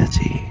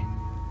humanity.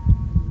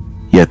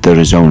 Yet there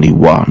is only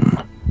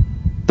one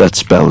that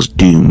spells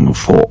doom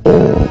for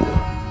all.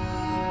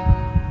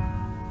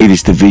 It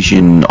is the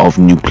vision of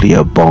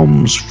nuclear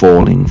bombs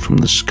falling from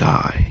the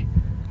sky,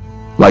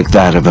 like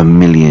that of a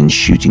million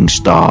shooting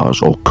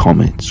stars or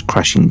comets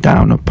crashing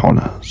down upon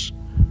us.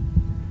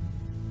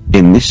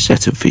 In this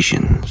set of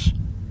visions,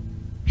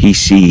 he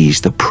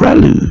sees the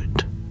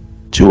prelude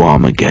to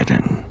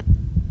Armageddon.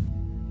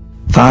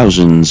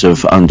 Thousands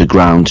of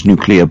underground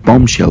nuclear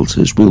bomb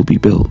shelters will be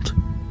built,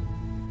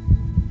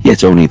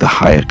 yet only the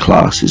higher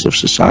classes of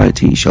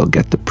society shall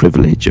get the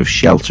privilege of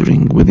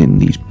sheltering within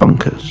these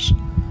bunkers.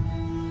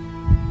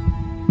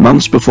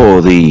 Months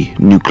before the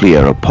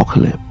nuclear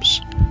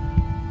apocalypse,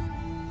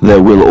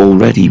 there will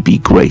already be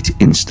great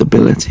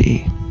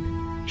instability.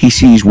 He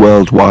sees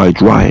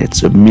worldwide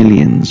riots of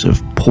millions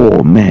of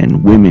poor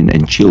men, women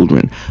and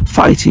children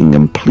fighting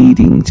and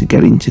pleading to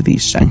get into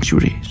these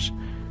sanctuaries.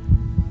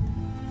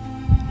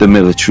 The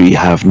military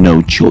have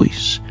no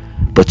choice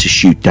but to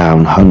shoot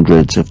down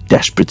hundreds of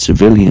desperate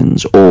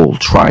civilians, all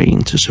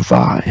trying to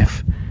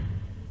survive.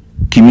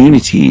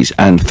 Communities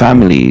and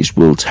families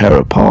will tear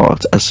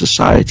apart as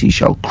society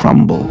shall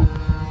crumble.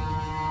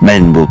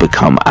 Men will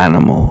become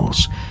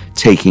animals,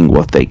 taking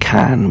what they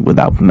can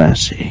without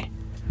mercy.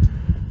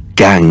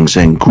 Gangs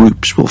and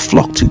groups will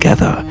flock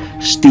together,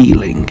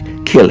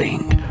 stealing,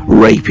 killing,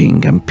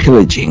 raping and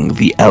pillaging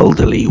the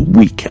elderly,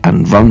 weak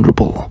and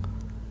vulnerable.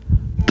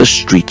 The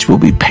streets will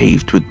be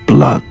paved with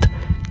blood,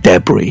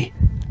 debris,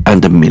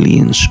 and a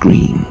million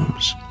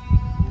screams.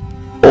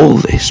 All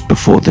this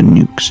before the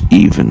nukes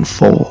even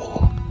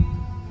fall.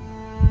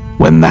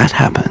 When that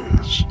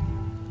happens,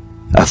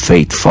 a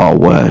fate far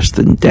worse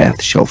than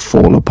death shall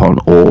fall upon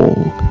all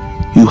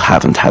who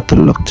haven't had the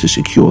luck to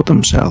secure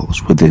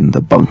themselves within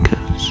the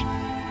bunkers.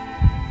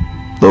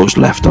 Those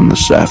left on the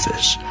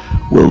surface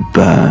will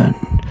burn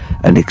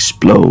and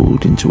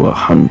explode into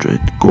 100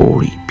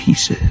 gory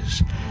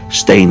pieces,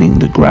 staining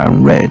the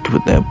ground red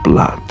with their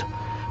blood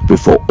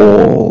before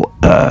all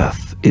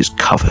earth is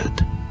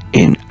covered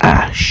in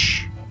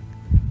ash.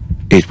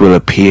 It will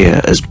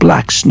appear as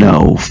black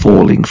snow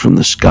falling from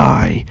the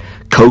sky,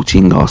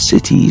 coating our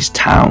cities,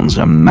 towns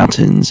and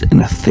mountains in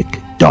a thick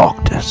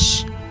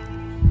darkness.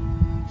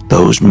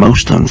 Those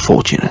most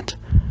unfortunate,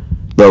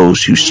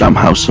 those who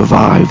somehow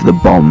survive the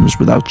bombs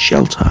without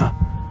shelter,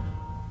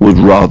 would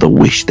rather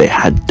wish they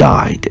had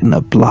died in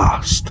the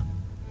blast.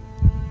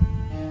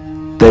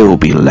 They will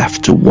be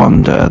left to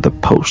wander the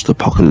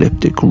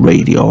post-apocalyptic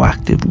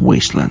radioactive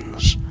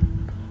wastelands.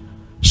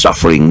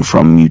 Suffering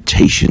from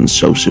mutations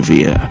so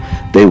severe,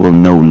 they will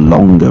no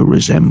longer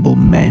resemble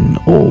men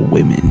or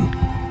women,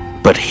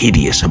 but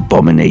hideous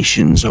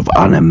abominations of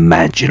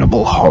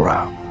unimaginable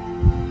horror.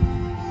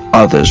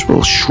 Others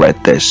will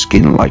shred their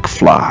skin like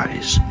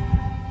flies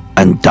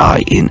and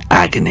die in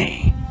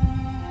agony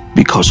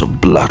because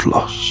of blood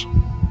loss.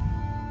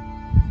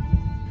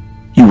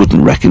 You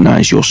wouldn't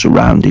recognize your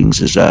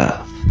surroundings as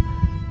Earth,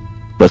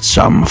 but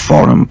some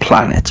foreign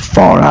planet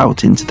far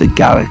out into the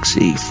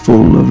galaxy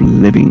full of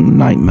living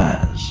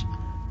nightmares.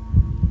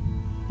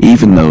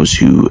 Even those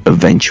who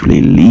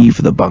eventually leave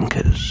the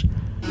bunkers,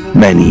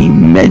 many,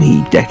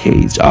 many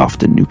decades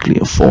after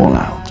nuclear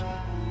fallout,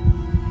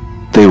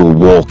 they will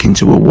walk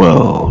into a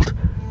world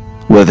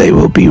where they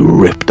will be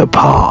ripped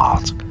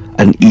apart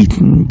and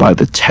eaten by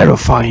the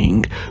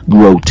terrifying,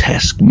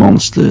 grotesque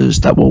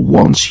monsters that were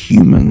once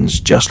humans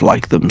just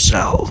like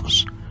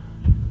themselves.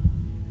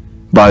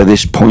 By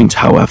this point,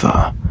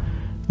 however,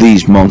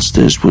 these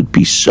monsters would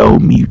be so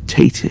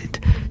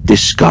mutated,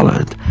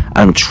 discolored,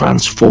 and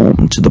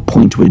transformed to the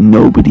point where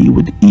nobody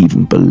would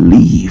even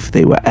believe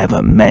they were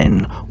ever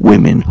men,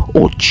 women,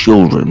 or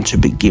children to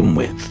begin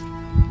with.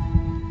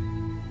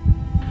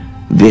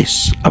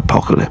 This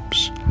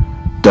apocalypse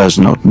does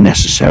not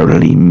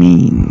necessarily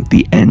mean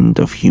the end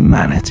of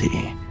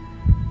humanity,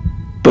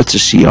 but to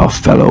see our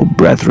fellow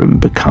brethren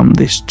become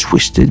this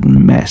twisted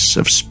mess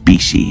of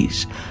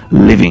species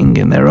living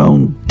in their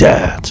own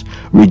dirt,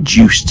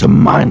 reduced to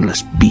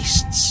mindless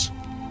beasts.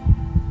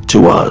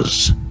 To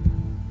us,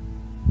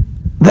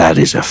 that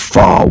is a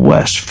far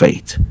worse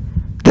fate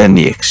than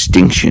the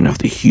extinction of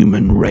the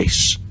human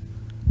race.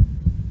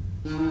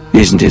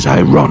 Isn't it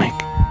ironic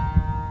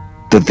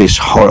that this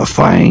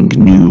horrifying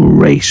new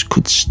race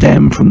could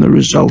stem from the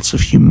results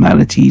of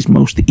humanity's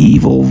most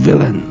evil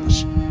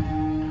villains?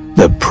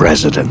 The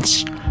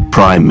presidents,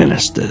 prime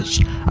ministers,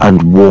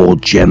 and war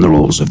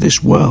generals of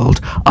this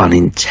world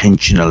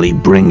unintentionally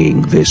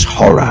bringing this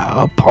horror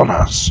upon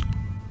us.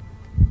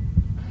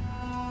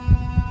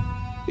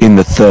 In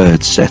the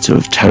third set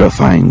of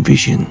terrifying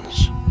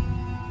visions,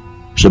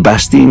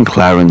 Sebastian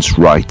Clarence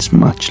writes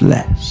much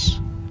less,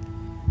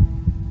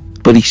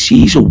 but he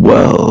sees a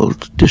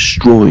world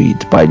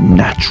destroyed by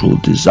natural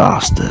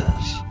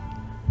disasters.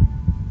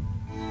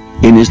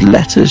 In his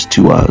letters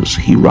to us,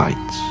 he writes,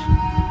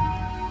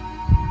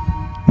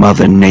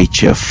 Mother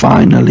Nature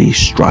finally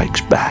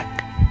strikes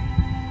back.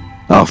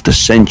 After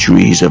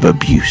centuries of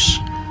abuse,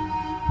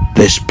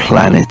 this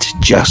planet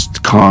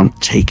just can't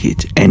take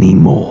it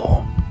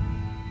anymore.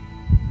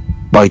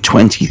 By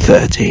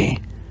 2030,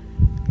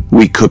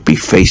 we could be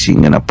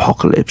facing an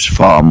apocalypse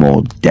far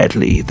more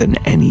deadly than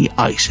any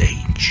ice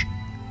age.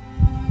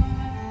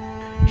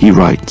 He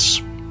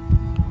writes,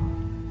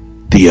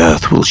 "The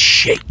earth will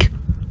shake,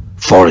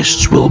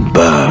 forests will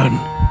burn,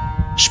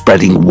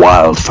 spreading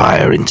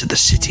wildfire into the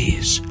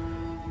cities.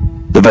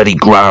 The very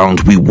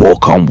ground we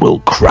walk on will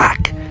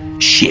crack,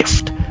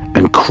 shift,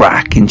 and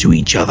crack into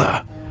each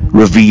other,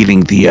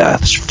 revealing the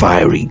Earth's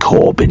fiery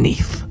core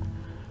beneath.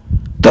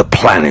 The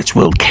planet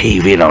will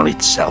cave in on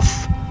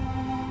itself.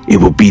 It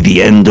will be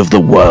the end of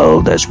the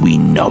world as we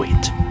know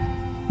it.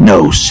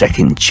 No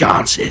second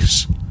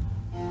chances.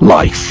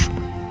 Life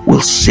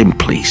will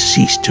simply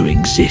cease to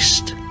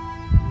exist."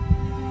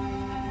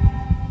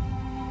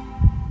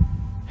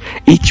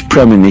 Each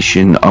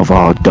premonition of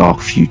our dark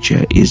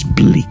future is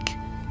bleak,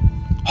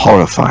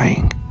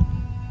 horrifying,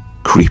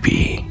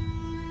 creepy.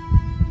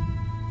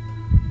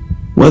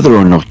 Whether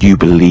or not you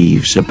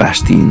believe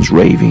Sebastian's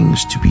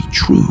ravings to be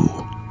true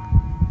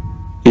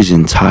is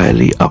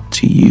entirely up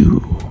to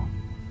you.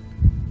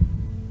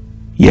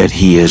 Yet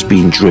he has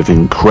been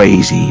driven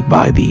crazy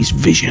by these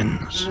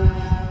visions,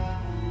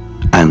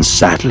 and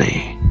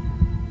sadly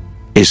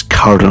is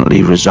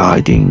currently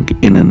residing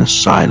in an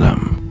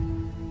asylum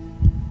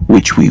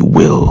which we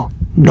will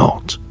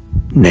not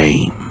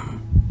name.